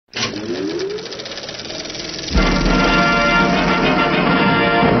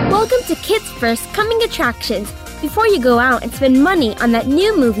First Coming Attractions. Before you go out and spend money on that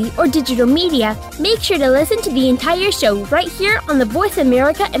new movie or digital media, make sure to listen to the entire show right here on the Voice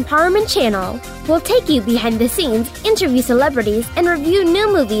America Empowerment Channel. We'll take you behind the scenes, interview celebrities, and review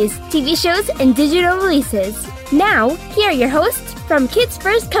new movies, TV shows, and digital releases. Now, here are your hosts from Kids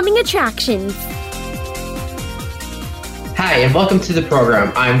First Coming Attractions. Hi, and welcome to the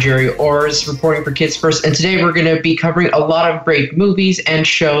program. I'm Jerry Orrs, reporting for Kids First, and today we're going to be covering a lot of great movies and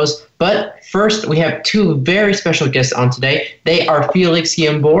shows. But first, we have two very special guests on today. They are Felix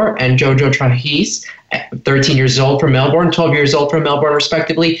Yambor and Jojo Trahis, 13 years old from Melbourne, 12 years old from Melbourne,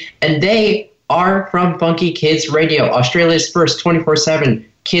 respectively. And they are from Funky Kids Radio, Australia's first 24/7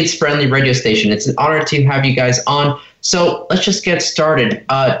 kids-friendly radio station. It's an honor to have you guys on. So let's just get started.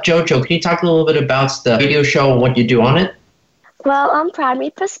 Jojo, can you talk a little bit about the radio show and what you do on it? Well, on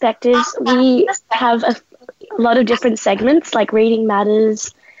Primary Perspectives, we have a lot of different segments like Reading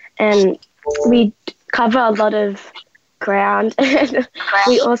Matters, and we cover a lot of ground.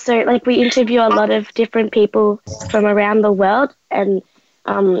 We also, we interview a lot of different people from around the world, and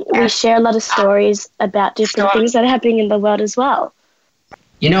we share a lot of stories about different things that are happening in the world as well.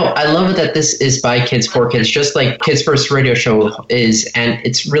 You know, I love it that this is by kids for kids, just like Kids First Radio Show is, and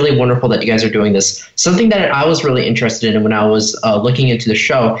it's really wonderful that you guys are doing this. Something that I was really interested in when I was looking into the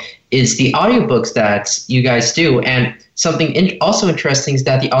show is the audiobooks that you guys do, and something also interesting is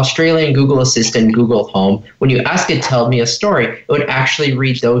that the Australian Google Assistant, Google Home, when you ask it, tell me a story, it would actually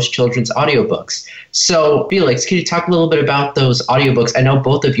read those children's audiobooks. So, Felix, can you talk a little bit about those audiobooks? I know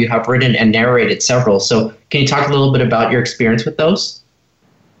both of you have written and narrated several, so can you talk a little bit about your experience with those?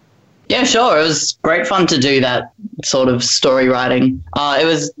 Yeah, sure. It was great fun to do that sort of story writing. It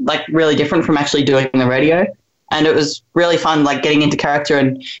was really different from actually doing the radio, and it was really fun getting into character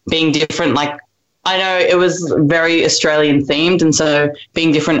and being different. I know it was very Australian themed, and so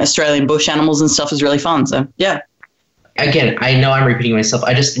being different Australian bush animals and stuff was really fun. So yeah. Again, I know I'm repeating myself.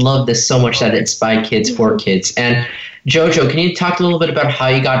 I just love this so much that it's by kids for kids. And Jojo, can you talk a little bit about how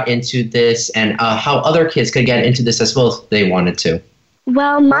you got into this and how other kids could get into this as well if they wanted to?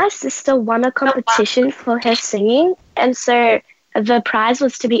 Well, my sister won a competition for her singing, and so the prize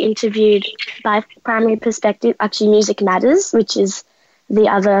was to be interviewed by Primary Perspective, actually Music Matters, which is the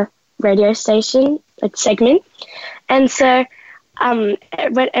other radio station segment. And so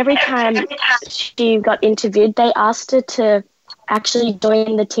every time she got interviewed, they asked her to actually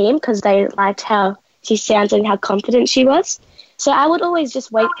join the team because they liked how she sounded and how confident she was. So I would always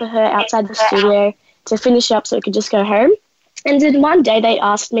just wait for her outside the studio to finish up so we could just go home. And then one day they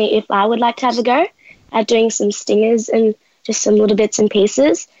asked me if I would like to have a go at doing some stingers and just some little bits and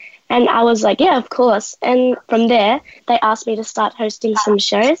pieces. And I was like, yeah, of course. And from there, they asked me to start hosting some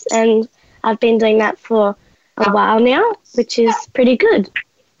shows. And I've been doing that for a while now, which is pretty good.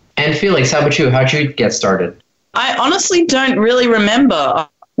 And Felix, how about you? How'd you get started? I honestly don't really remember.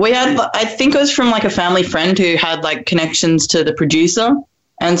 We had, I think it was from a family friend who had connections to the producer.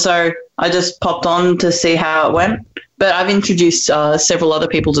 And so I just popped on to see how it went. But I've introduced several other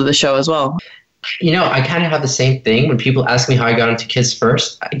people to the show as well. You know, I kind of have the same thing. When people ask me how I got into Kids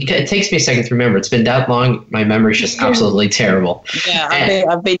First, it takes me a second to remember. It's been that long. My memory's just absolutely terrible. Yeah,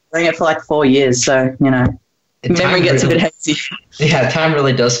 I've been doing it for 4 years. So, memory gets a bit hazy. Yeah, time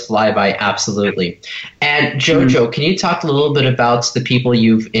really does fly by, absolutely. And Jojo, can you talk a little bit about the people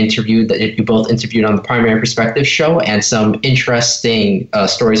you've interviewed, that you both interviewed on the Primary Perspective show, and some interesting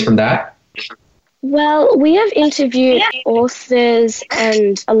stories from that? Well, we have interviewed authors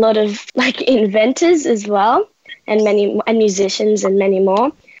and a lot of inventors as well, and musicians and many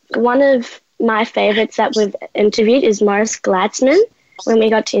more. One of my favorites that we've interviewed is Morris Gleitzman, when we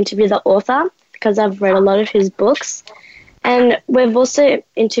got to interview the author, because I've read a lot of his books. And we've also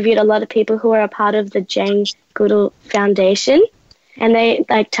interviewed a lot of people who are a part of the Jane Goodall Foundation, and they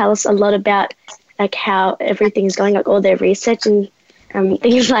tell us a lot about how everything's going, all their research and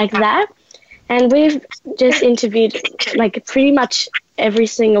things like that. And we've just interviewed pretty much every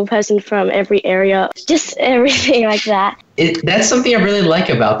single person from every area, just everything like that. That's something I really like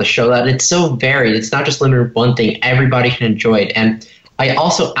about the show, that it's so varied. It's not just limited to one thing. Everybody can enjoy it. And I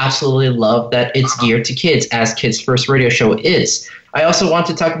also absolutely love that it's geared to kids, as Kids First Radio Show is. I also want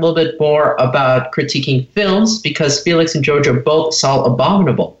to talk a little bit more about critiquing films, because Felix and Jojo both saw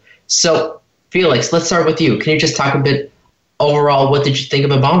Abominable. So, Felix, let's start with you. Can you just talk a bit overall, what did you think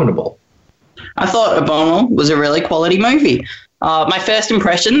of Abominable? I thought Abominable was a really quality movie. My first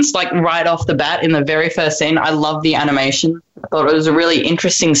impressions, right off the bat in the very first scene, I loved the animation. I thought it was a really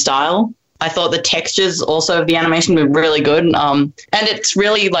interesting style. I thought the textures also of the animation were really good. And it's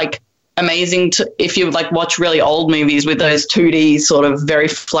really amazing if you like watch really old movies with those 2D sort of very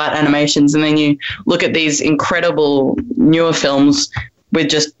flat animations, and then you look at these incredible newer films with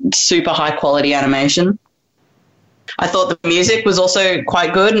just super high quality animation. I thought the music was also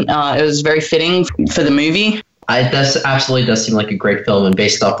quite good. It was very fitting for the movie. This absolutely does seem like a great film, and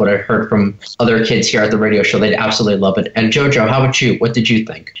based off what I heard from other kids here at the radio show, they'd absolutely love it. And Jojo, how about you? What did you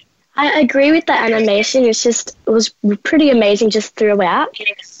think? I agree with the animation. It was pretty amazing just throughout.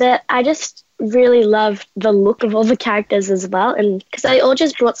 But I just really loved the look of all the characters as well, and because they all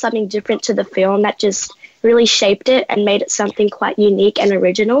just brought something different to the film that just really shaped it and made it something quite unique and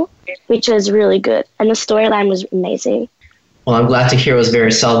original, which was really good. And the storyline was amazing. Well, I'm glad to hear it was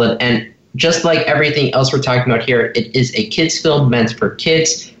very solid. And just like everything else we're talking about here, it is a kids' film meant for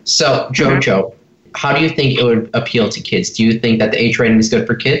kids. So, Jojo, how do you think it would appeal to kids? Do you think that the age rating is good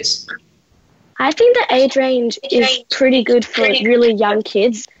for kids? I think the age range is pretty good for really young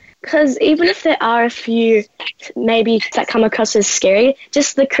kids, because even if there are a few maybe that come across as scary,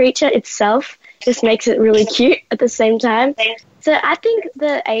 just the creature itself just makes it really cute at the same time. So I think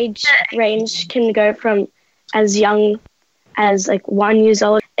the age range can go from as young as like 1 year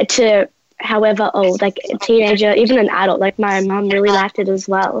old to however old, like a teenager, even an adult. Like my mom really liked it as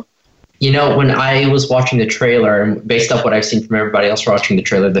well. You know, when I was watching the trailer, and based off what I've seen from everybody else watching the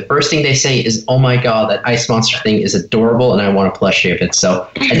trailer, the first thing they say is, "Oh my God, that ice monster thing is adorable, and I want to plush shave it." So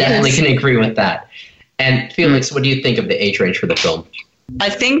I definitely can agree with that. And Felix, what do you think of the age range for the film? I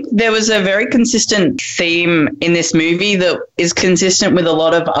think there was a very consistent theme in this movie that is consistent with a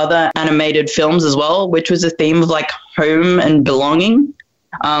lot of other animated films as well, which was a theme of like home and belonging,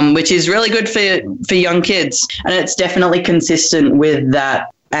 which is really good for young kids. And it's definitely consistent with that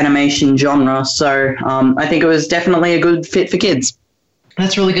animation genre. So I think it was definitely a good fit for kids.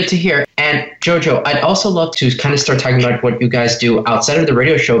 That's really good to hear. And Jojo, I'd also love to kind of start talking about what you guys do outside of the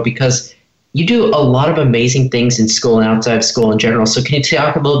radio show, because you do a lot of amazing things in school and outside of school in general. So can you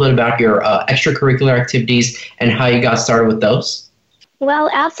talk a little bit about your extracurricular activities and how you got started with those? Well,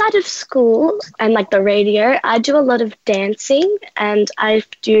 outside of school and like the radio, I do a lot of dancing, and I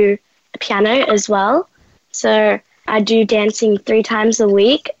do piano as well. So I do dancing 3 times a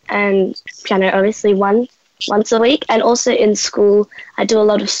week, and piano obviously once a week. And also in school, I do a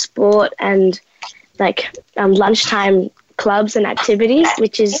lot of sport and like lunchtime clubs and activities,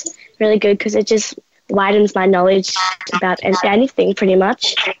 which is really good because it just widens my knowledge about anything pretty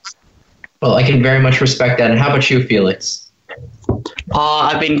much. Well, I can very much respect that. And how about you, Felix?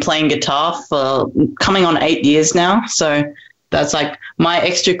 I've been playing guitar for coming on 8 years now, so that's like my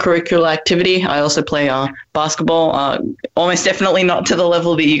extracurricular activity. I also play basketball, almost definitely not to the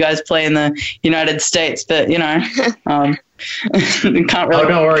level that you guys play in the United States, but you know, can't really. Oh,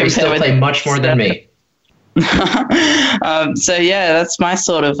 don't worry, you still play much more than me. So yeah, that's my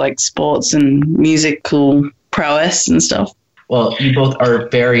sort of like sports and musical prowess and stuff. Well, you both are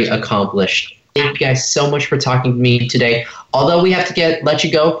very accomplished. Thank you guys so much for talking to me today. Although we have to let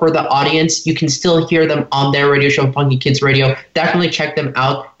you go, for the audience, you can still hear them on their radio show, Funky Kids Radio. Definitely check them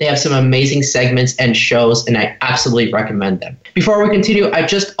out. They have some amazing segments and shows, and I absolutely recommend them. Before we continue, I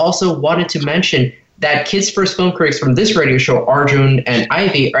just also wanted to mention that Kids First film critics from this radio show, Arjun and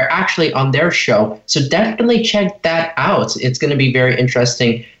Ivy, are actually on their show. So definitely check that out. It's going to be very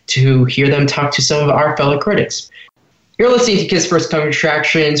interesting to hear them talk to some of our fellow critics. You're listening to Kids First Coming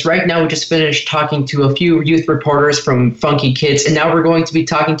Attractions. Right now, we just finished talking to a few youth reporters from Funky Kids, and now we're going to be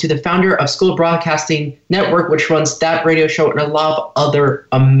talking to the founder of School Broadcasting Network, which runs that radio show and a lot of other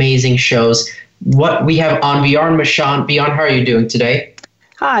amazing shows. What we have on Bjorn Mashan. Bjorn, how are you doing today?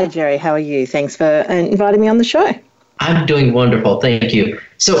 Hi, Jerry. How are you? Thanks for inviting me on the show. I'm doing wonderful. Thank you.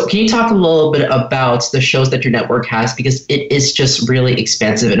 So can you talk a little bit about the shows that your network has? Because it is just really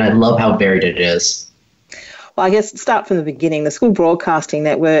expansive, and I love how varied it is. Well, I guess start from the beginning. The School Broadcasting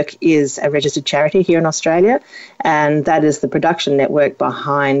Network is a registered charity here in Australia, and that is the production network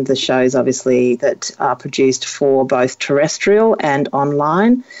behind the shows, obviously, that are produced for both terrestrial and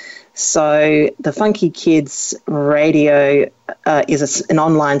online. So the Funky Kids Radio is an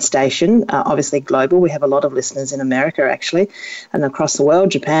online station, obviously global. We have a lot of listeners in America, actually, and across the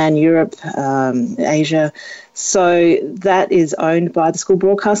world, Japan, Europe, Asia. So that is owned by the School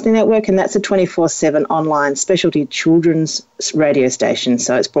Broadcasting Network, and that's a 24/7 online specialty children's radio station.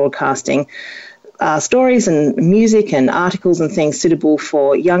 So it's broadcasting stories and music and articles and things suitable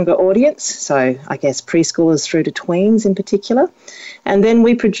for younger audience, so I guess preschoolers through to tweens in particular. And then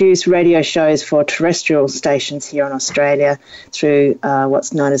we produce radio shows for terrestrial stations here in Australia through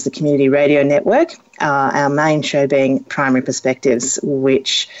what's known as the Community Radio Network. our main show being Primary Perspectives,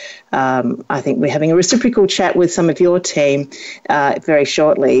 which I think we're having a reciprocal chat with some of your team very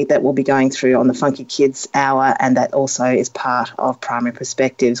shortly that we'll be going through on the Funky Kids Hour, and that also is part of Primary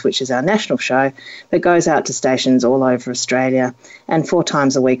Perspectives, which is our national show that goes out to stations all over Australia and 4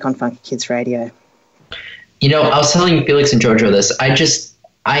 times a week on Funky Kids Radio. You know, I was telling Felix and Jojo this.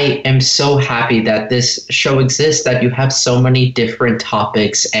 I am so happy that this show exists, that you have so many different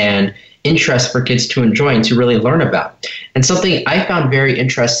topics and interests for kids to enjoy and to really learn about. And something I found very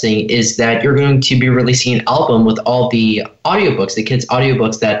interesting is that you're going to be releasing an album with all the audiobooks, the kids'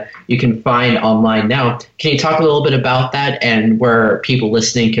 audiobooks that you can find online now. Can you talk a little bit about that and where people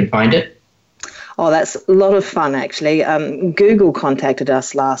listening can find it? Oh, that's a lot of fun, actually. Google contacted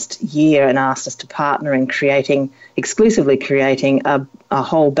us last year and asked us to partner in exclusively creating a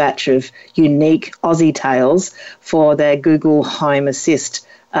whole batch of unique Aussie tales for their Google Home Assist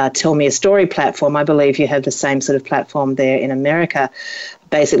Tell Me a Story platform. I believe you have the same sort of platform there in America.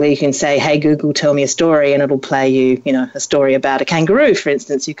 Basically, you can say, hey, Google, tell me a story, and it'll play you, a story about a kangaroo, for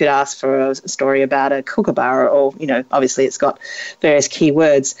instance. You could ask for a story about a kookaburra, or, obviously it's got various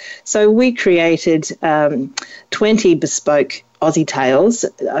keywords. So we created 20 bespoke Aussie tales,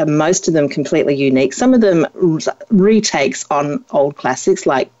 most of them completely unique. Some of them retakes on old classics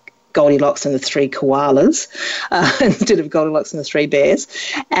like Goldilocks and the Three Koalas instead of Goldilocks and the Three Bears.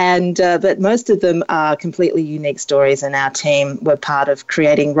 But most of them are completely unique stories, and our team were part of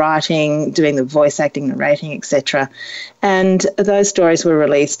creating writing, doing the voice acting, narrating, etc. And those stories were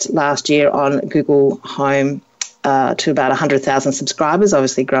released last year on Google Home to about 100,000 subscribers,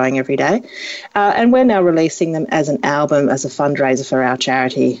 obviously growing every day. And we're now releasing them as an album, as a fundraiser for our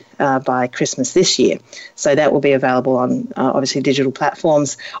charity by Christmas this year. So that will be available on, obviously, digital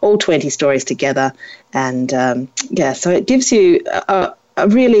platforms, all 20 stories together. And, so it gives you a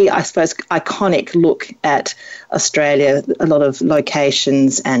really, I suppose, iconic look at Australia. A lot of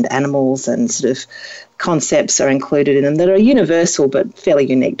locations and animals and sort of concepts are included in them that are universal but fairly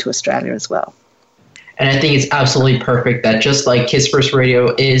unique to Australia as well. And I think it's absolutely perfect that just like Kids First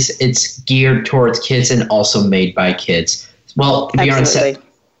Radio is, it's geared towards kids and also made by kids. Well, to be honest,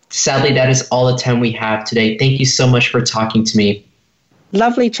 sadly, that is all the time we have today. Thank you so much for talking to me.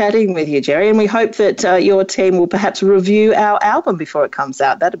 Lovely chatting with you, Jerry, and we hope that your team will perhaps review our album before it comes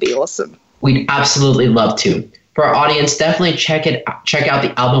out. That'd be awesome. We'd absolutely love to. For our audience, definitely check out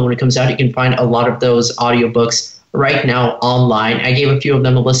the album when it comes out. You can find a lot of those audiobooks right now online. I gave a few of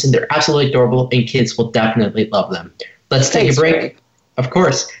them a listen. They're absolutely adorable, and kids will definitely love them. Let's take a break. Jerry. Of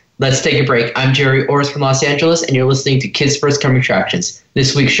course. Let's take a break. I'm Jerry Orris from Los Angeles, and you're listening to Kids First Coming Attractions.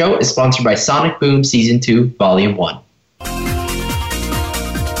 This week's show is sponsored by Sonic Boom Season 2, Volume 1.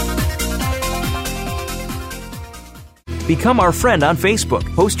 Become our friend on Facebook.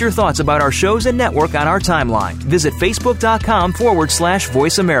 Post your thoughts about our shows and network on our timeline. Visit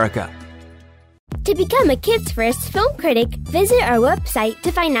facebook.com/Voice America. To become a Kids First film critic, visit our website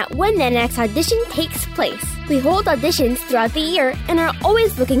to find out when the next audition takes place. We hold auditions throughout the year and are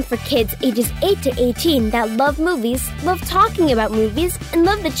always looking for kids ages 8 to 18 that love movies, love talking about movies, and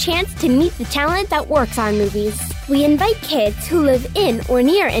love the chance to meet the talent that works on movies. We invite kids who live in or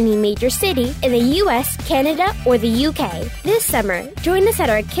near any major city in the US, Canada, or the UK. This summer, join us at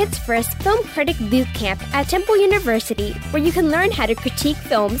our Kids First Film Critic Boot Camp at Temple University, where you can learn how to critique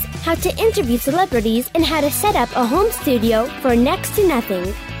films, how to interview celebrities, and how to set up a home studio for next to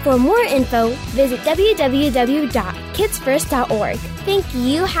nothing. For more info, visit www.kidsfirst.org. Think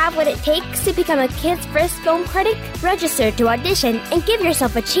you have what it takes to become a Kids First film critic? Register to audition and give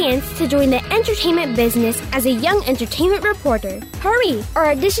yourself a chance to join the entertainment business as a young entertainment reporter. Hurry!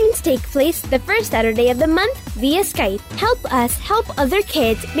 Our auditions take place the first Saturday of the month via Skype. Help us help other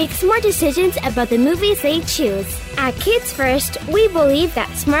kids make smart decisions about the movies they choose. At Kids First, we believe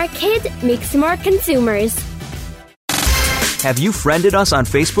that smart kids make smart consumers. Have you friended us on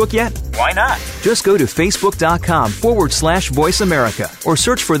Facebook yet? Why not? Just go to facebook.com/Voice America or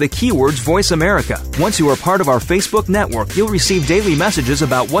search for the keywords Voice America. Once you are part of our Facebook network, you'll receive daily messages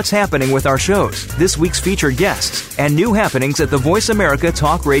about what's happening with our shows, this week's featured guests, and new happenings at the Voice America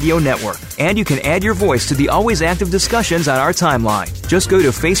Talk Radio Network. And you can add your voice to the always active discussions on our timeline. Just go to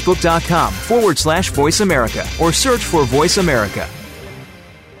facebook.com/Voice America or search for Voice America.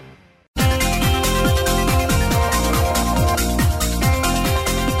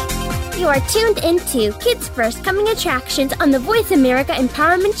 You are tuned into Kids First Coming Attractions on the Voice America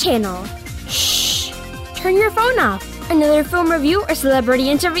Empowerment Channel. Shh! Turn your phone off. Another film review or celebrity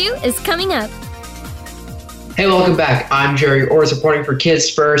interview is coming up. Hey, welcome back. I'm Jerry Orrs reporting for Kids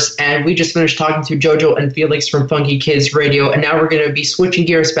First, and we just finished talking to Jojo and Felix from Funky Kids Radio, and now we're going to be switching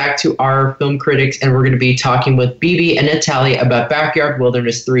gears back to our film critics, and we're going to be talking with Bibi and Natalia about Backyard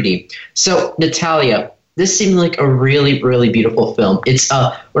Wilderness 3D. So, Natalia, this seemed like a really, really beautiful film. It's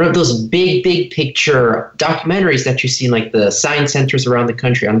one of those big picture documentaries that you see in like the science centers around the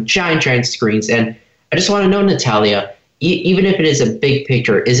country on giant screens, and I just want to know, Natalia, even if it is a big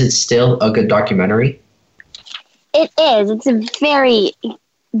picture, is it still a good documentary? It is. It's a very,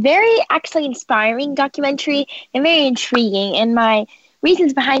 very actually inspiring documentary and very intriguing. And my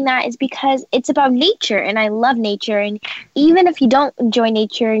reasons behind that is because it's about nature, and I love nature. And even if you don't enjoy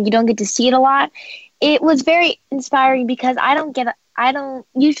nature and you don't get to see it a lot, it was very inspiring because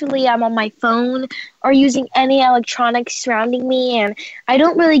usually I'm on my phone or using any electronics surrounding me, and I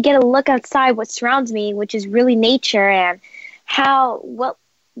don't really get a look outside what surrounds me, which is really nature and what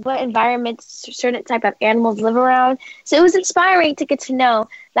environments certain type of animals live around. So it was inspiring to get to know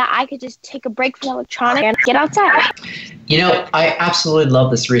that I could just take a break from electronics and get outside. You know, I absolutely love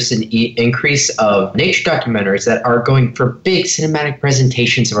this recent increase of nature documentaries that are going for big cinematic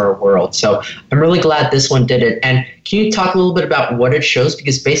presentations of our world. So I'm really glad this one did it. And can you talk a little bit about what it shows?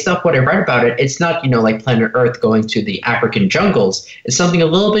 Because based off what I read about it, it's not, like Planet Earth going to the African jungles. It's something a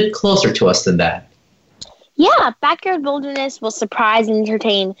little bit closer to us than that. Yeah, Backyard Wilderness will surprise and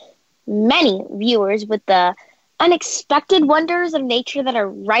entertain many viewers with the unexpected wonders of nature that are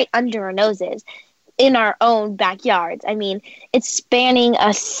right under our noses in our own backyards. I mean, it's spanning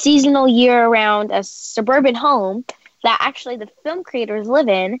a seasonal year-round, a suburban home that actually the film creators live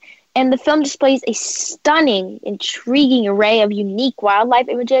in, and the film displays a stunning, intriguing array of unique wildlife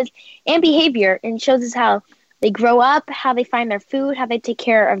images and behavior, and shows us how they grow up, how they find their food, how they take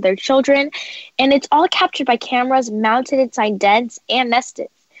care of their children. And it's all captured by cameras mounted inside dens and nested.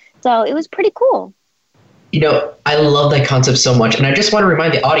 So it was pretty cool. I love that concept so much. And I just want to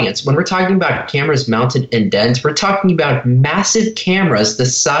remind the audience, when we're talking about cameras mounted in dens, we're talking about massive cameras the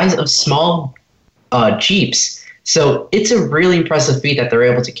size of small Jeeps. So it's a really impressive feat that they're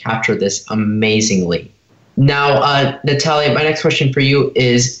able to capture this amazingly. Now, Natalia, my next question for you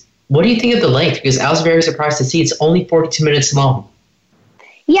is, what do you think of the length? Because I was very surprised to see it's only 42 minutes long.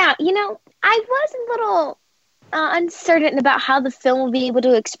 Yeah, I was a little uncertain about how the film will be able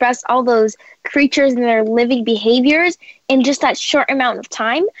to express all those creatures and their living behaviors in just that short amount of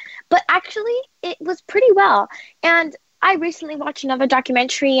time. But actually, it was pretty well. And I recently watched another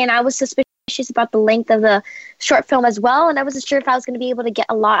documentary, and I was suspicious about the length of the short film as well. And I wasn't sure if I was going to be able to get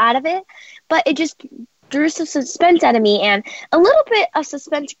a lot out of it. But it just drew some suspense out of me, and a little bit of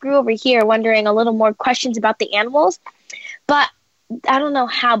suspense grew over here, wondering a little more questions about the animals. But I don't know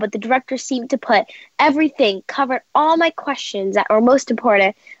how, but the director seemed to put covered all my questions that were most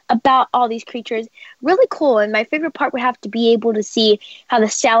important about all these creatures. Really cool. And my favorite part would have to be able to see how the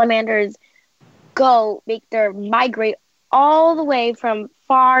salamanders migrate all the way from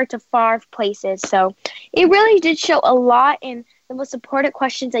far to far places. So it really did show a lot in the most important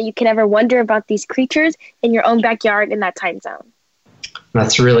questions that you could ever wonder about these creatures in your own backyard in that time zone.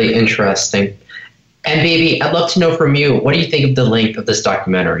 That's really interesting. And Bibi, I'd love to know from you, what do you think of the length of this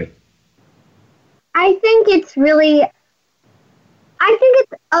documentary? I think it's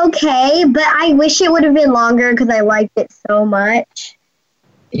okay, but I wish it would have been longer because I liked it so much.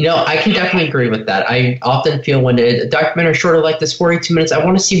 I can definitely agree with that. I often feel when a documentary is shorter like this, 42 minutes, I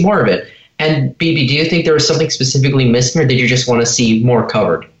want to see more of it. And Bibi, do you think there was something specifically missing, or did you just want to see more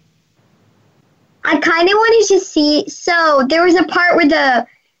covered? I kind of wanted to see, so there was a part where the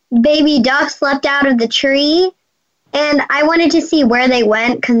baby ducks leapt out of the tree, and I wanted to see where they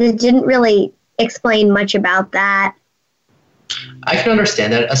went because it didn't really explain much about that. I can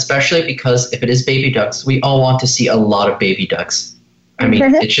understand that, especially because if it is baby ducks, we all want to see a lot of baby ducks. I mean,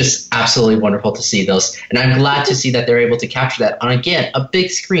 it's just absolutely wonderful to see those. And I'm glad to see that they're able to capture that on, again, a big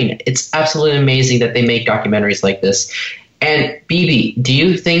screen. It's absolutely amazing that they make documentaries like this. And Bibi, do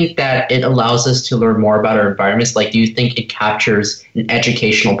you think that it allows us to learn more about our environments? Like, do you think it captures an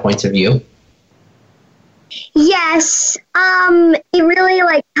educational point of view? Yes. It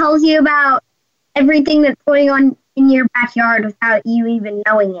really, tells you about everything that's going on in your backyard without you even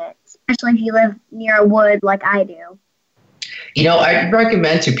knowing it, especially if you live near a wood like I do. I'd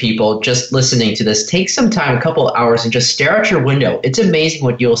recommend to people just listening to this, take some time, a couple of hours, and just stare out your window. It's amazing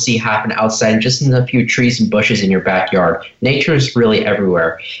what you'll see happen outside, just in a few trees and bushes in your backyard. Nature is really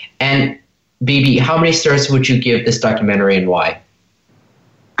everywhere. And Bibi, how many stars would you give this documentary and why?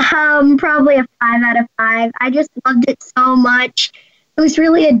 Probably a 5 out of 5. I just loved it so much. It was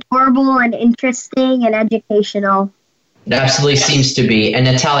really adorable and interesting and educational. It absolutely seems to be. And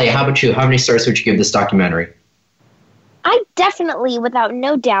Natalia, how about you? How many stars would you give this documentary? I definitely, without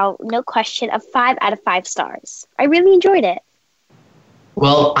no doubt, no question, a 5 out of 5 stars. I really enjoyed it.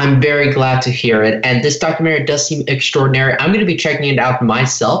 Well, I'm very glad to hear it, and this documentary does seem extraordinary. I'm going to be checking it out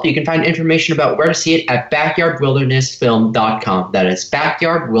myself. You can find information about where to see it at backyardwildernessfilm.com. That is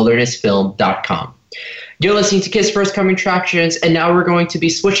backyardwildernessfilm.com. You're listening to Kids First Coming Attractions, and now we're going to be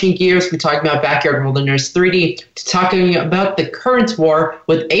switching gears from talking about Backyard Wilderness 3D to talking about the Currents War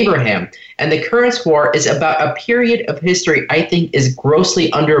with Abraham. And the Currents War is about a period of history I think is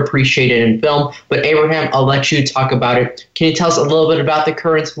grossly underappreciated in film. But Abraham, I'll let you talk about it. Can you tell us a little bit about the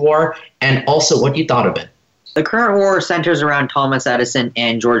Currents War and also what you thought of it? The Current War centers around Thomas Edison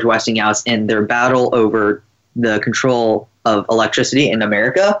and George Westinghouse and their battle over the control of electricity in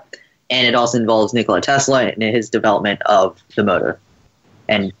America. And it also involves Nikola Tesla and his development of the motor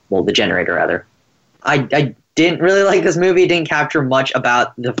and, well, the generator, rather. I didn't really like this movie. It didn't capture much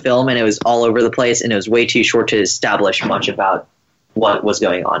about the film, and it was all over the place, and it was way too short to establish much about what was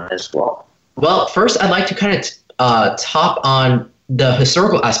going on as well. Well, first, I'd like to kind of top on the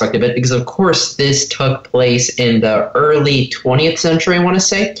historical aspect of it, because, of course, this took place in the early 20th century, I want to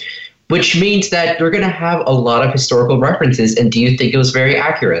say, which means that you're going to have a lot of historical references. And do you think it was very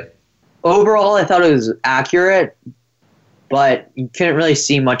accurate? Overall, I thought it was accurate, but you couldn't really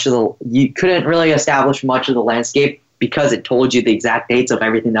establish much of the landscape because it told you the exact dates of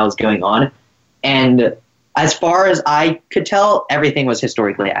everything that was going on. And as far as I could tell, everything was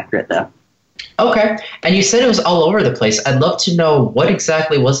historically accurate, though. Okay. And you said it was all over the place. I'd love to know what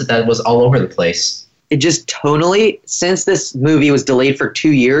exactly was it that was all over the place? It just tonally, since this movie was delayed for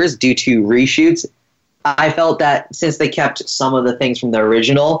 2 years due to reshoots, I felt that since they kept some of the things from the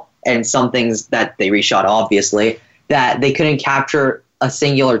original and some things that they reshot, obviously, that they couldn't capture a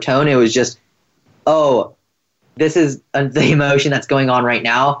singular tone. It was just, oh, this is the emotion that's going on right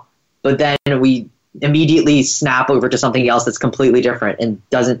now. But then we immediately snap over to something else that's completely different and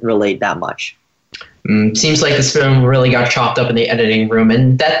doesn't relate that much. Seems like this film really got chopped up in the editing room,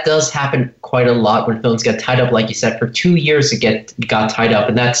 and that does happen quite a lot when films get tied up. Like you said, for 2 years it got tied up,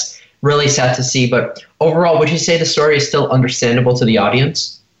 and that's really sad to see. But overall, would you say the story is still understandable to the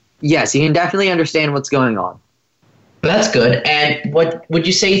audience? Yes, you can definitely understand what's going on. That's good. And what would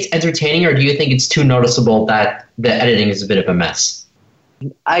you say it's entertaining, or do you think it's too noticeable that the editing is a bit of a mess?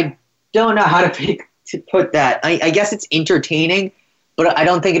 I don't know how to put that. I guess it's entertaining, but I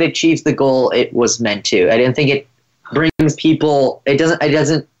don't think it achieves the goal it was meant to. I didn't think it brings people. It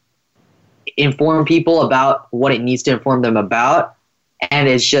doesn't inform people about what it needs to inform them about, and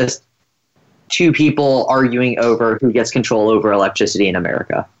it's just two people arguing over who gets control over electricity in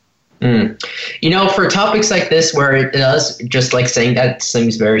America. You know, for topics like this, where it does, just like saying that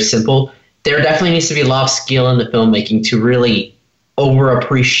seems very simple, there definitely needs to be a lot of skill in the filmmaking to really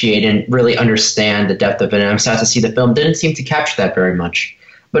over-appreciate and really understand the depth of it. And I'm sad to see the film didn't seem to capture that very much.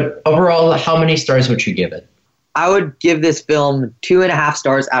 But overall, how many stars would you give it? I would give this film 2.5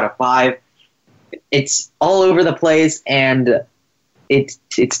 stars out of 5. It's all over the place, and it's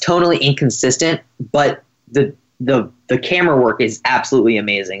totally inconsistent, but the camera work is absolutely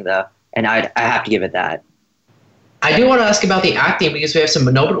amazing, though, and I have to give it that. I do want to ask about the acting, because we have some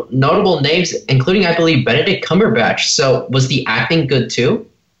notable names, including, I believe, Benedict Cumberbatch. So was the acting good, too?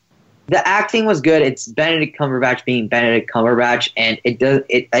 The acting was good. It's Benedict Cumberbatch being Benedict Cumberbatch, and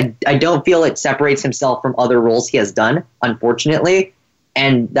I don't feel it separates himself from other roles he has done, unfortunately,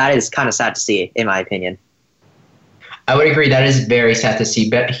 and that is kind of sad to see, in my opinion. I would agree. That is very sad to see,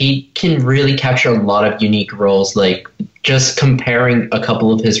 but he can really capture a lot of unique roles. Like, just comparing a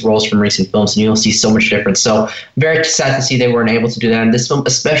couple of his roles from recent films, and you'll see so much difference. So very sad to see they weren't able to do that in this film,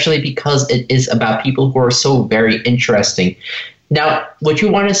 especially because it is about people who are so very interesting. Now, would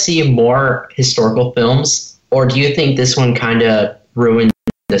you want to see more historical films, or do you think this one kind of ruined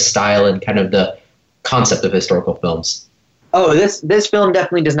the style and kind of the concept of historical films? Oh, this film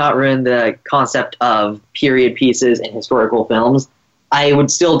definitely does not ruin the concept of period pieces and historical films. I would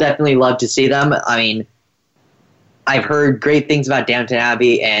still definitely love to see them. I mean, I've heard great things about Downton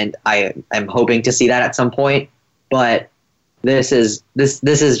Abbey, and I'm hoping to see that at some point. But this is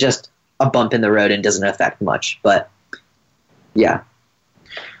just a bump in the road and doesn't affect much. But yeah.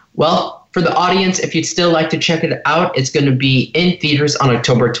 Well, for the audience, if you'd still like to check it out, it's going to be in theaters on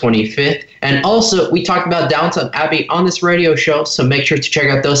October 25th. And also, we talked about Downton Abbey on this radio show, so make sure to check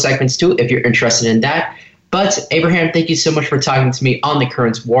out those segments too if you're interested in that. But Abraham, thank you so much for talking to me on the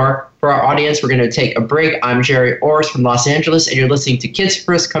Currents War. For our audience, we're going to take a break. I'm Jerry Orris from Los Angeles, and you're listening to Kids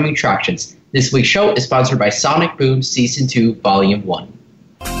First Coming Attractions. This week's show is sponsored by Sonic Boom Season 2, Volume 1.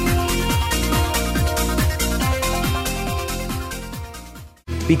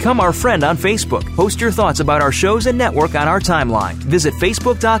 Become our friend on Facebook. Post your thoughts about our shows and network on our timeline. Visit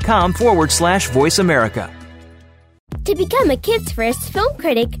facebook.com/Voice America. To become a Kids First film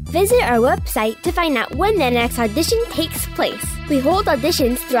critic, visit our website to find out when the next audition takes place. We hold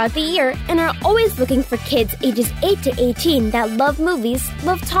auditions throughout the year and are always looking for kids ages 8 to 18 that love movies,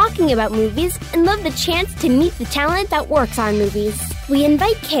 love talking about movies, and love the chance to meet the talent that works on movies. We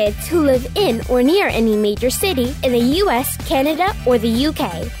invite kids who live in or near any major city in the US, Canada, or the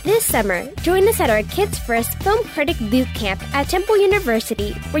UK. This summer, join us at our Kids First Film Critic Boot Camp at Temple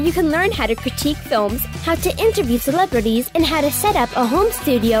University, where you can learn how to critique films, how to interview celebrities, and how to set up a home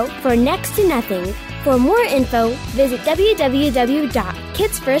studio for next to nothing. For more info, visit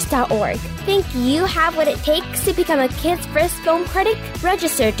www.kidsfirst.org. Think you have what it takes to become a Kids First film critic?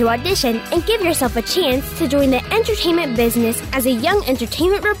 Register to audition and give yourself a chance to join the entertainment business as a young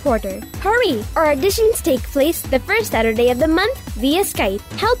entertainment reporter. Hurry! Our auditions take place the first Saturday of the month via Skype.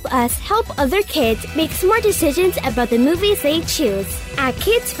 Help us help other kids make smart decisions about the movies they choose. At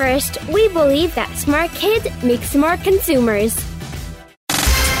Kids First, we believe that smart kids make smart consumers.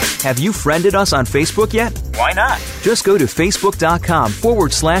 Have you friended us on Facebook yet? Why not? Just go to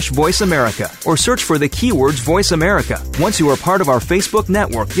facebook.com/Voice America or search for the keywords Voice America. Once you are part of our Facebook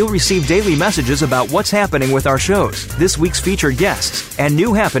network, you'll receive daily messages about what's happening with our shows, this week's featured guests, and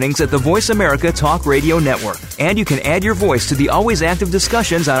new happenings at the Voice America Talk Radio Network. And you can add your voice to the always active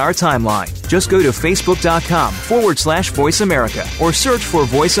discussions on our timeline. Just go to facebook.com/Voice America or search for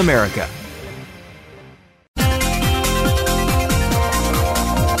Voice America.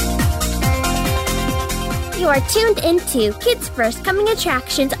 You are tuned into Kids First Coming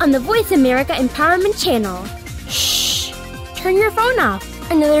Attractions on the Voice America Empowerment Channel. Shh! Turn your phone off.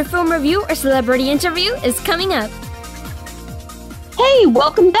 Another film review or celebrity interview is coming up. Hey,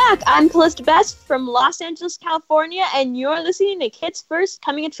 welcome back. I'm Callista Best from Los Angeles, California, and you're listening to Kids First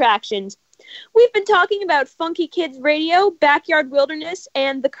Coming Attractions. We've been talking about Funky Kids Radio, Backyard Wilderness,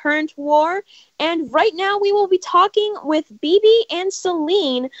 and the current war. And right now we will be talking with Bibi and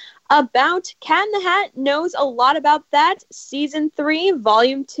Celine about Cat in the Hat Knows a Lot About That, Season 3,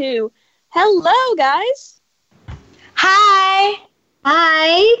 Volume 2. Hello, guys. Hi.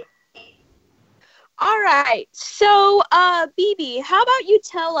 Hi. All right. So, Bibi, how about you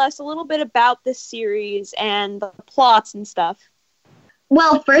tell us a little bit about the series and the plots and stuff?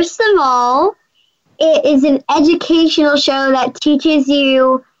 Well, first of all, it is an educational show that teaches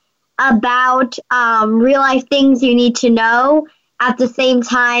you about real-life things you need to know at the same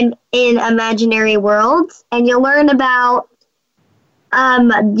time in imaginary worlds. And you'll learn about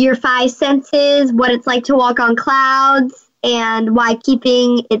your five senses, what it's like to walk on clouds, and why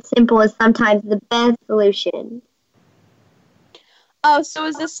keeping it simple is sometimes the best solution. Oh, so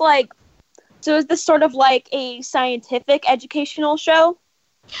is this sort of like a scientific educational show?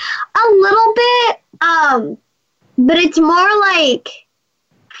 A little bit, but it's more like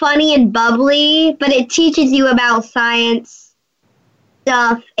funny and bubbly, but it teaches you about science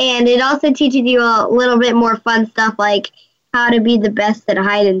stuff, and it also teaches you a little bit more fun stuff like how to be the best at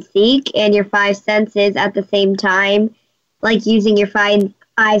hide and seek and your five senses at the same time, like using your five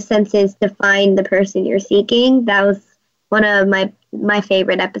senses to find the person you're seeking. That was one of my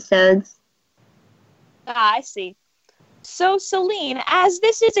favorite episodes. Ah, I see. So, Celine, as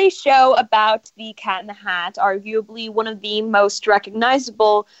this is a show about the Cat in the Hat, arguably one of the most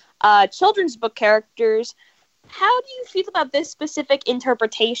recognizable children's book characters, how do you feel about this specific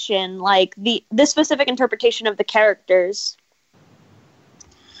interpretation, like this specific interpretation of the characters?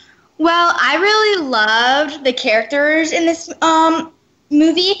 Well, I really loved the characters in this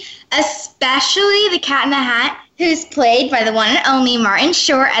movie, especially the Cat in the Hat, who's played by the one and only Martin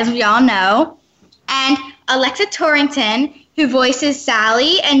Short, as we all know, and Alexa Torrington, who voices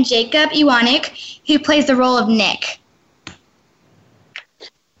Sally, and Jacob Iwanek, who plays the role of Nick.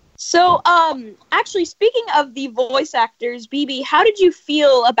 So, actually, speaking of the voice actors, Bibi, how did you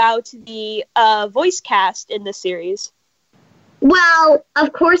feel about the voice cast in this series? Well,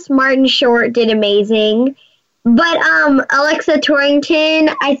 of course, Martin Short did amazing, but Alexa Torrington,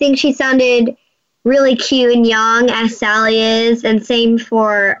 I think she sounded really cute and young, as Sally is, and same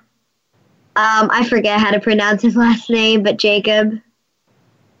for, I forget how to pronounce his last name, but Jacob.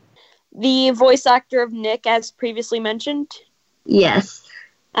 The voice actor of Nick, as previously mentioned? Yes.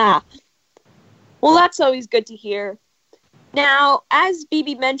 Ah. Well, that's always good to hear. Now, as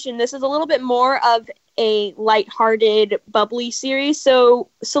Bibi mentioned, this is a little bit more of a lighthearted, bubbly series. So,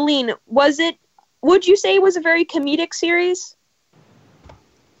 Celine, would you say it was a very comedic series?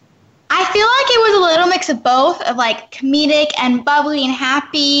 I feel like it was a little mix of both, of like comedic and bubbly and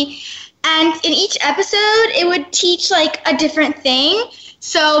happy. And in each episode, it would teach like a different thing.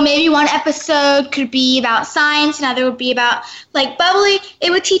 So maybe one episode could be about science, another would be about like bubbly.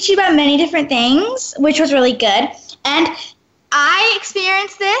 It would teach you about many different things, which was really good. And I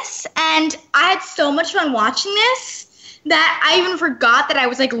experienced this, and I had so much fun watching this that I even forgot that I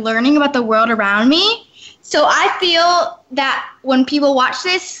was like learning about the world around me. So I feel that when people watch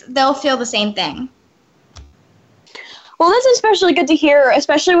this, they'll feel the same thing. Well, that's especially good to hear,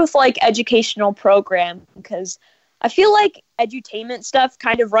 especially with like educational program, because I feel like edutainment stuff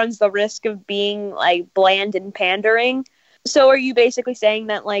kind of runs the risk of being like bland and pandering. So are you basically saying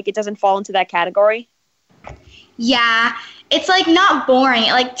that like it doesn't fall into that category? Yeah, it's like not boring.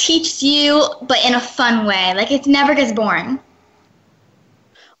 It like teaches you, but in a fun way. Like it never gets boring.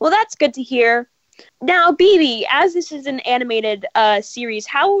 Well, that's good to hear. Now, BB, as this is an animated series,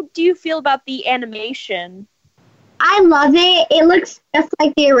 how do you feel about the animation? I love it. It looks just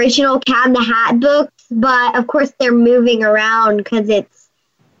like the original Cat in the Hat books, but of course they're moving around because it's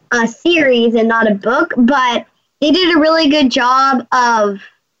a series and not a book. But they did a really good job of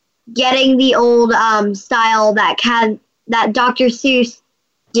getting the old style that Dr. Seuss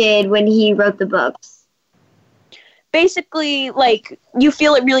did when he wrote the books. Basically, like, you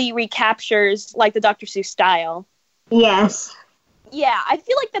feel it really recaptures, like, the Dr. Seuss style. Yes. Yeah, I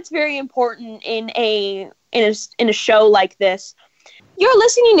feel like that's very important in a show like this. You're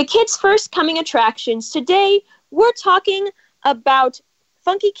listening to Kids First Coming Attractions. Today, we're talking about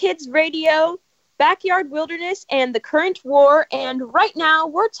Funky Kids Radio, Backyard Wilderness, and the current war. And right now,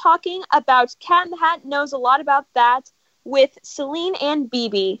 we're talking about Cat in the Hat Knows a Lot About That with Celine and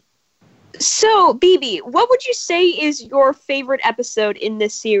BB. So, BB, what would you say is your favorite episode in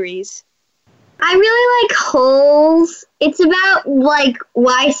this series? I really like Holes. It's about, like,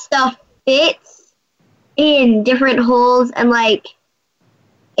 why stuff fits in different holes, and, like,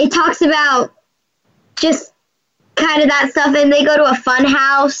 it talks about just kind of that stuff, and they go to a fun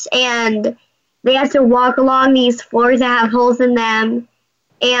house, and they have to walk along these floors that have holes in them,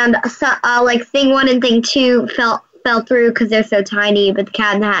 and, like, thing 1 and thing 2 fell through because they're so tiny, but the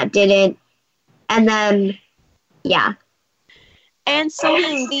Cat in the Hat didn't. And then, yeah. And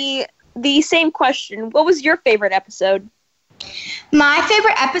Celine, the same question. What was your favorite episode? My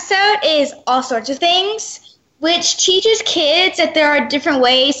favorite episode is All Sorts of Things, which teaches kids that there are different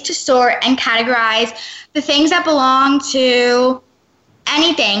ways to sort and categorize the things that belong to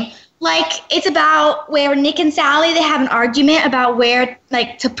anything. Like, it's about where Nick and Sally, they have an argument about where,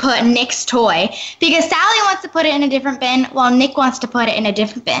 like, to put Nick's toy. Because Sally wants to put it in a different bin, while Nick wants to put it in a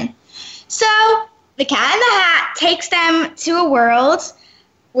different bin. So, the Cat in the Hat takes them to a world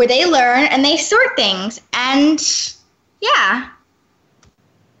where they learn and they sort things. And, yeah.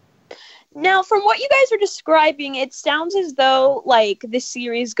 Now, from what you guys are describing, it sounds as though, like, this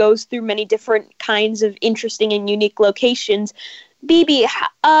series goes through many different kinds of interesting and unique locations. BB,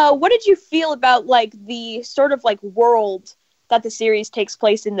 what did you feel about, like, the sort of, like, world that the series takes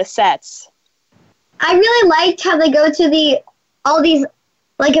place in, the sets? I really liked how they go to all these,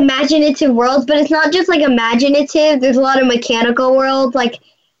 like, imaginative worlds, but it's not just, like, imaginative. There's a lot of mechanical worlds, like,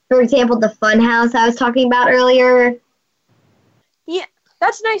 for example, the fun house I was talking about earlier. Yeah,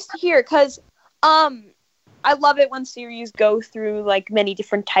 that's nice to hear, because I love it when series go through, like, many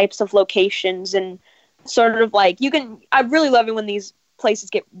different types of locations, and sort of, like, I really love it when these places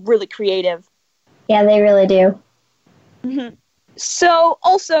get really creative. Yeah, they really do. Mm-hmm. So,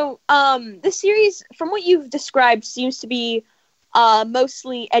 also, the series, from what you've described, seems to be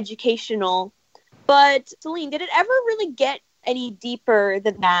mostly educational. But, Celine, did it ever really get any deeper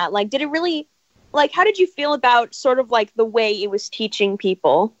than that? Like, did it really, like, how did you feel about sort of, like, the way it was teaching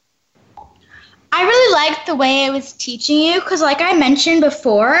people? I really liked the way it was teaching you because, like I mentioned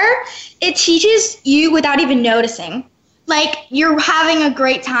before, it teaches you without even noticing. Like, you're having a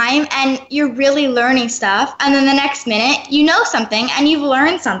great time and you're really learning stuff, and then the next minute you know something and you've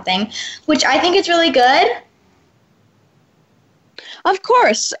learned something, which I think is really good. Of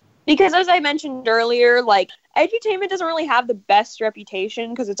course, because as I mentioned earlier, like, edutainment doesn't really have the best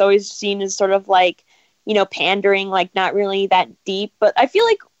reputation because it's always seen as sort of like, you know, pandering, like not really that deep. But I feel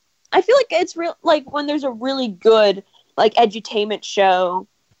like it's real, like when there's a really good like edutainment show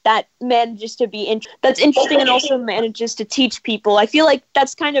that manages to be that's interesting and also manages to teach people. I feel like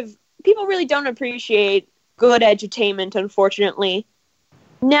that's kind of, people really don't appreciate good edutainment, unfortunately.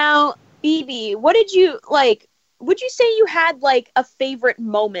 Now, BB, what did you like? Would you say you had like a favorite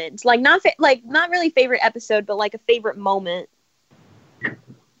moment, like not really favorite episode, but like a favorite moment?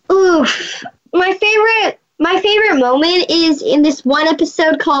 Oof, my favorite moment is in this one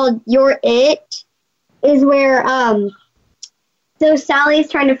episode called "You're It," is where so Sally's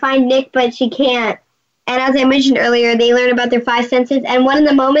trying to find Nick, but she can't And as I mentioned earlier, they learn about their 5 senses. And one of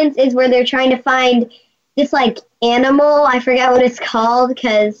the moments is where they're trying to find this, like, animal. I forget what it's called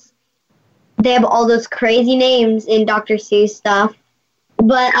because they have all those crazy names in Dr. Seuss stuff.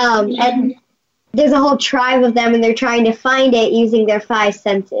 But, and there's a whole tribe of them, and they're trying to find it using their 5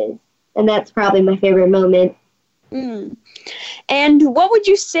 senses. And that's probably my favorite moment. Mm. And what would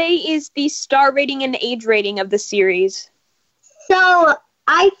you say is the star rating and age rating of the series? So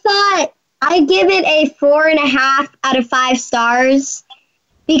I thought I'd give it a 4.5 out of 5 stars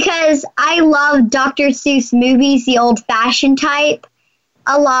because I love Dr. Seuss movies, the old-fashioned type,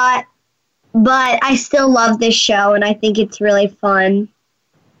 a lot. But I still love this show, and I think it's really fun.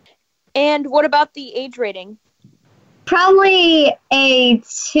 And what about the age rating? Probably a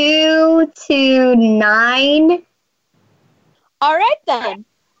 2 to 9. All right, then.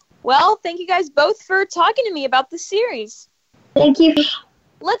 Well, thank you guys both for talking to me about the series. Thank you.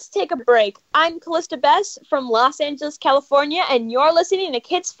 Let's take a break. I'm Callista Bess from Los Angeles, California, and you're listening to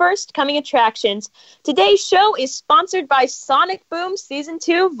Kids First Coming Attractions. Today's show is sponsored by Sonic Boom Season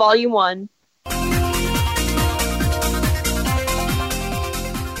 2, Volume 1.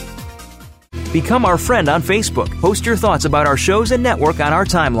 Become our friend on Facebook. Post your thoughts about our shows and network on our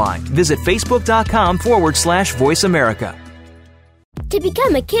timeline. Visit facebook.com/Voice America. To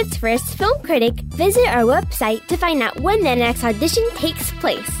become a Kids First film critic, visit our website to find out when the next audition takes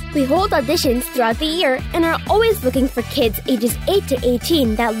place. We hold auditions throughout the year and are always looking for kids ages 8 to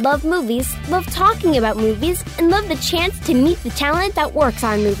 18 that love movies, love talking about movies, and love the chance to meet the talent that works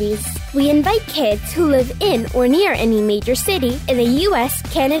on movies. We invite kids who live in or near any major city in the US,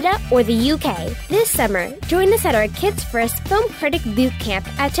 Canada, or the UK. This summer, join us at our Kids First Film Critic Boot Camp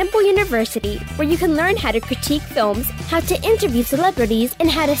at Temple University, where you can learn how to critique films, how to interview celebrities, and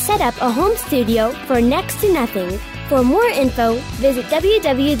how to set up a home studio for next to nothing. For more info, visit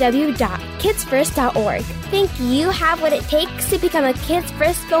www.kidsfirst.org. Think you have what it takes to become a Kids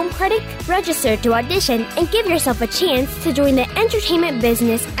First film critic? Register to audition and give yourself a chance to join the entertainment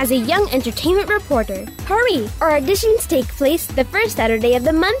business as a young entertainment reporter. Hurry! Our auditions take place the first Saturday of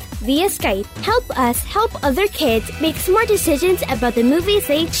the month via Skype. Help us help other kids make smart decisions about the movies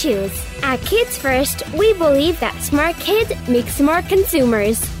they choose. At Kids First, we believe that smart kids make smart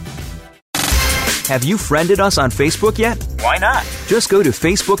consumers. Have you friended us on Facebook yet? Why not? Just go to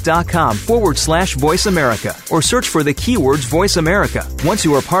facebook.com/Voice America or search for the keywords Voice America. Once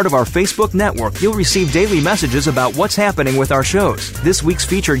you are part of our Facebook network, you'll receive daily messages about what's happening with our shows, this week's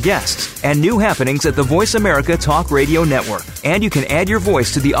featured guests, and new happenings at the Voice America Talk Radio Network. And you can add your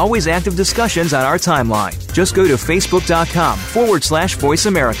voice to the always active discussions on our timeline. Just go to facebook.com/Voice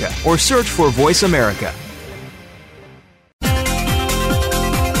America or search for Voice America.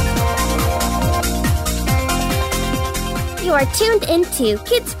 You are tuned into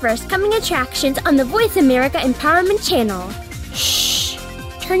Kids First Coming Attractions on the Voice America Empowerment Channel. Shh!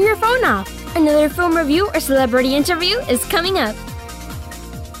 Turn your phone off. Another film review or celebrity interview is coming up.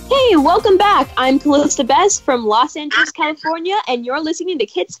 Hey, welcome back. I'm Callista Bess from Los Angeles, California, and you're listening to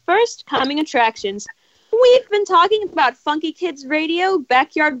Kids First Coming Attractions. We've been talking about Funky Kids Radio,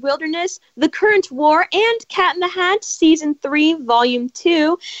 Backyard Wilderness, The Current War, and Cat in the Hat Season 3, Volume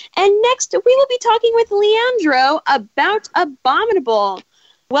 2. And next, we will be talking with Leandro about Abominable.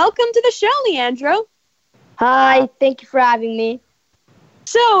 Welcome to the show, Leandro. Hi, thank you for having me.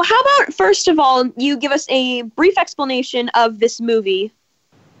 So, how about, first of all, you give us a brief explanation of this movie?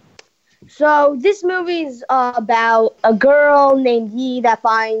 So, this movie is about a girl named Yi that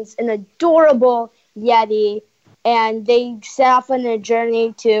finds an adorable Yeti, and they set off on a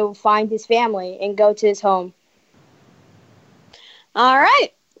journey to find his family and go to his home. All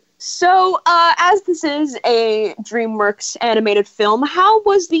right. So, as this is a DreamWorks animated film, how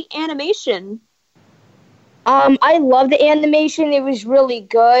was the animation? I love the animation. It was really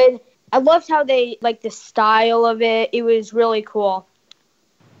good. I loved how they, the style of it. It was really cool.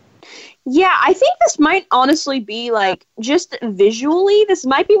 Yeah, I think this might honestly be, just visually, this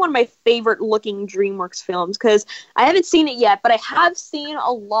might be one of my favorite looking DreamWorks films, because I haven't seen it yet, but I have seen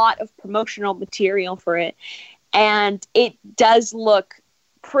a lot of promotional material for it, and it does look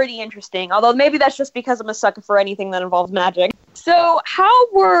pretty interesting, although maybe that's just because I'm a sucker for anything that involves magic. So,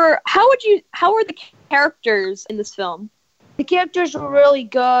 how were the characters in this film? The characters were really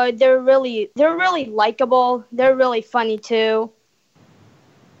good. They're really likable. They're really funny, too.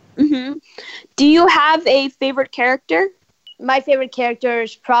 Mm-hmm. Do you have a favorite character? My favorite character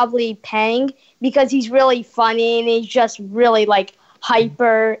is probably Pang, because he's really funny and he's just really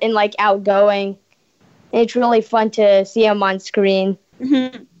hyper and outgoing. And it's really fun to see him on screen.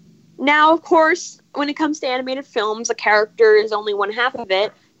 Mm-hmm. Now, of course, when it comes to animated films, a character is only one half of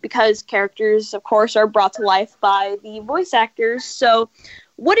it. because characters, of course, are brought to life by the voice actors. So,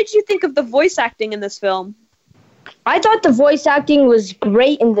 what did you think of the voice acting in this film? I thought the voice acting was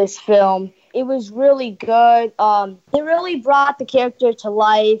great in this film. It was really good. It really brought the character to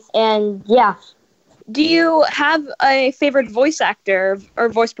life, and yeah. Do you have a favorite voice actor, or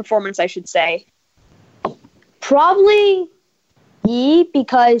voice performance, I should say? Probably Yi,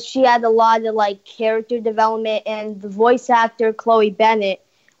 because she had a lot of like character development, and the voice actor Chloe Bennett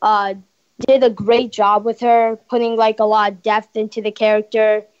did a great job with her, putting like a lot of depth into the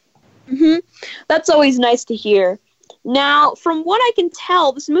character. That's always nice to hear. Now, from what I can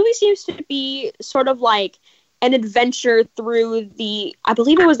tell, this movie seems to be sort of like an adventure through I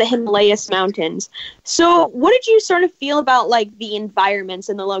believe it was the Himalayas Mountains. So what did you sort of feel about like the environments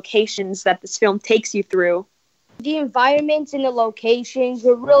and the locations that this film takes you through? The environments and the locations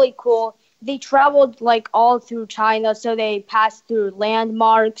were really cool. They traveled like all through China, so they passed through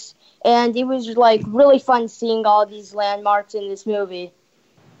landmarks, and it was like really fun seeing all these landmarks in this movie.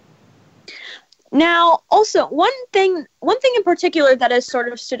 Now, also, one thing in particular that has sort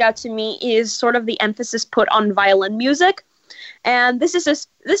of stood out to me is sort of the emphasis put on violin music. And this is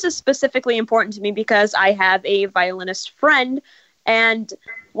specifically important to me because I have a violinist friend, and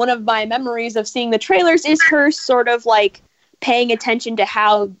one of my memories of seeing the trailers is her sort of like paying attention to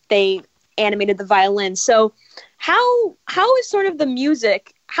how they animated the violin. So how is sort of the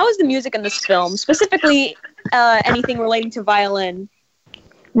music, how is the music in this film, specifically anything relating to violin?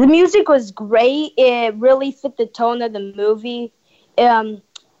 The music was great. It really fit the tone of the movie. It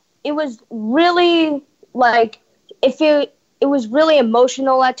was really like, it was really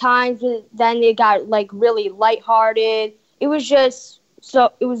emotional at times, but then it got like really lighthearted. It was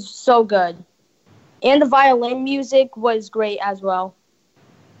so good. And the violin music was great as well.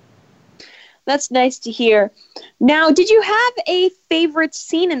 That's nice to hear. Now, did you have a favorite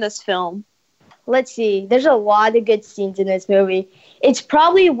scene in this film? Let's see. There's a lot of good scenes in this movie. It's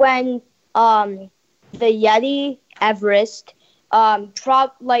probably when the Yeti, Everest,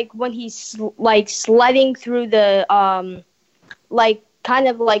 when he's sledding through the kind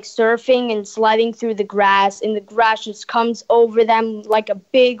of like surfing and sliding through the grass, and the grass just comes over them like a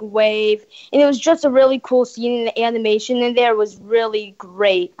big wave. And it was just a really cool scene, and the animation in there was really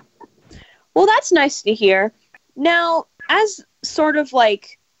great. Well, that's nice to hear. Now, as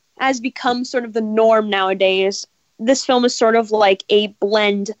become sort of the norm nowadays, this film is sort of like a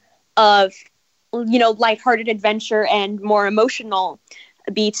blend of, lighthearted adventure and more emotional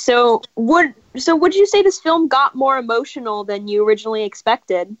beats. So would you say this film got more emotional than you originally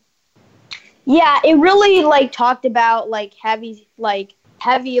expected? Yeah, it really talked about heavy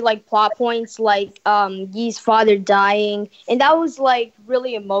plot points, Yi's father dying, and that was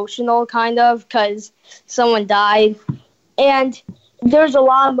really emotional kind of because someone died. And there's a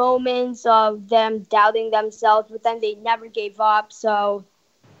lot of moments of them doubting themselves, but then they never gave up. So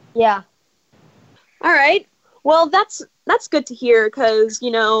yeah. All right. Well, that's good to hear because,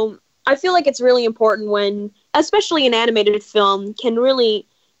 I feel like it's really important when, especially an animated film, can really,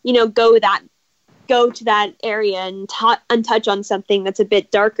 go to that area and touch on something that's a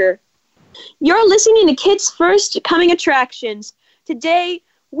bit darker. You're listening to Kids First Coming Attractions. Today,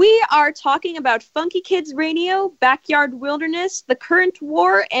 we are talking about Funky Kids Radio, Backyard Wilderness, The Current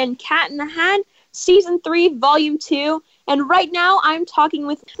War, and Cat in the Hat, Season 3, Volume 2. And right now, I'm talking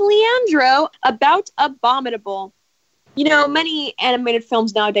with Leandro about Abominable. Many animated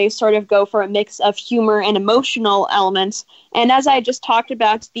films nowadays sort of go for a mix of humor and emotional elements. And as I just talked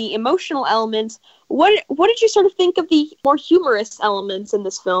about the emotional elements, what did you sort of think of the more humorous elements in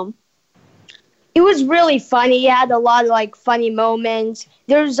this film? It was really funny. It had a lot of funny moments.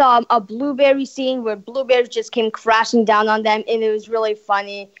 There's a blueberry scene where blueberries just came crashing down on them, and it was really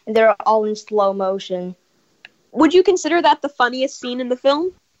funny. And they're all in slow motion. Would you consider that the funniest scene in the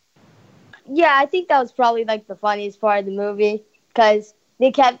film? Yeah, I think that was probably the funniest part of the movie because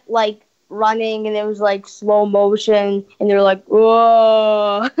they kept running, and it was slow motion, and they were like,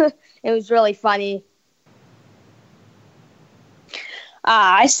 whoa. It was really funny.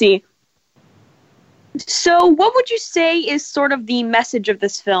 Ah, I see. So what would you say is sort of the message of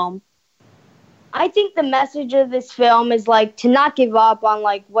this film? I think the message of this film is to not give up on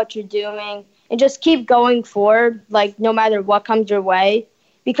what you're doing and just keep going forward, no matter what comes your way.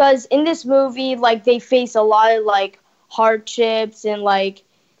 Because in this movie, they face a lot of hardships and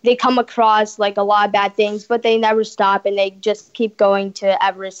they come across a lot of bad things, but they never stop and they just keep going to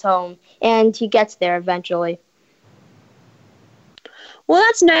Everest's home, and he gets there eventually. Well,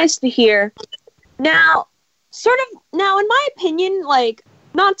 that's nice to hear. Now, in my opinion,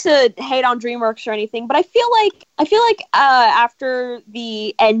 not not to hate on DreamWorks or anything, but I feel like after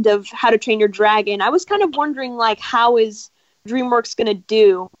the end of How to Train Your Dragon, I was kind of wondering, like, how is DreamWorks going to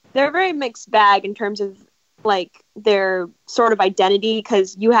do? They're a very mixed bag in terms of, like, their sort of identity,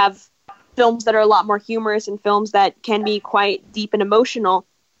 because you have films that are a lot more humorous and films that can be quite deep and emotional.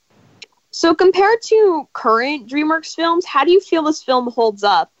 So compared to current DreamWorks films, how do you feel this film holds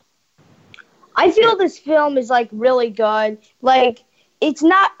up? I feel this film is, like, really good. Like, it's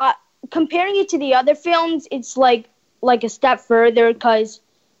not, comparing it to the other films, it's, like a step further, because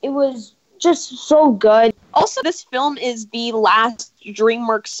it was just so good. Also, this film is the last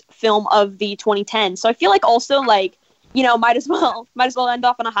DreamWorks film of the 2010s, so I feel like also, like, you know, might as well end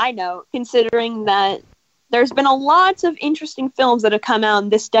off on a high note, considering that there's been a lot of interesting films that have come out in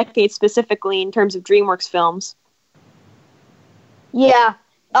this decade specifically in terms of DreamWorks films. Yeah.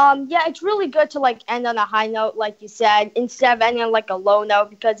 Yeah, it's really good to, like, end on a high note, like you said, instead of ending on, like, a low note,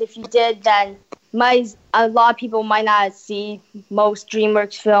 because if you did, then a lot of people might not see most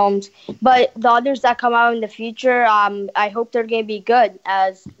DreamWorks films. But the others that come out in the future, I hope they're going to be good,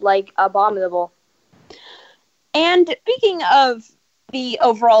 as, like, Abominable. And speaking of the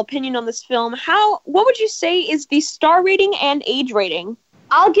overall opinion on this film, what would you say is the star rating and age rating?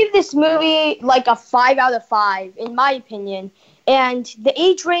 I'll give this movie, like, a 5 out of 5, in my opinion. And the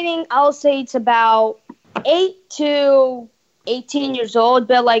age rating, I'll say it's about 8 to 18 years old,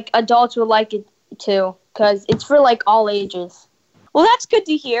 but, like, adults will like it too, because it's for, like, all ages. Well, that's good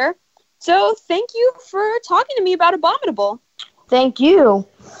to hear. So thank you for talking to me about Abominable. Thank you.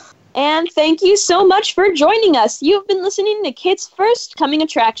 And thank you so much for joining us. You've been listening to Kids First Coming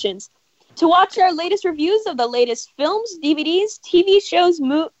Attractions. To watch our latest reviews of the latest films, DVDs, TV shows,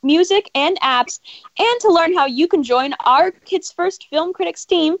 music, and apps, and to learn how you can join our Kids First Film Critics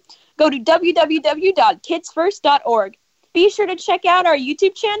team, go to www.kidsfirst.org. Be sure to check out our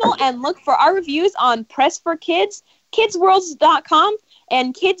YouTube channel and look for our reviews on Press for Kids, kidsworlds.com,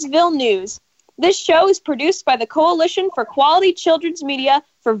 and Kidsville News. This show is produced by the Coalition for Quality Children's Media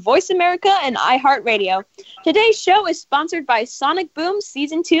for Voice America and iHeartRadio. Today's show is sponsored by Sonic Boom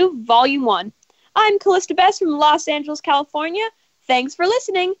Season 2, Volume 1. I'm Callista Best from Los Angeles, California. Thanks for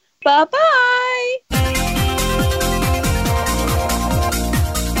listening. Bye-bye!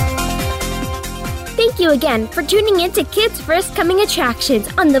 Thank you again for tuning in to Kids First Coming Attractions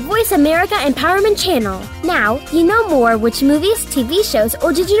on the Voice America Empowerment Channel. Now, you know more which movies, TV shows,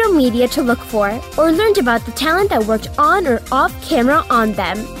 or digital media to look for, or learned about the talent that worked on or off camera on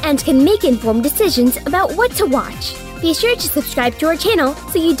them, and can make informed decisions about what to watch. Be sure to subscribe to our channel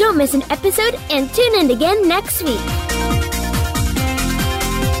so you don't miss an episode, and tune in again next week.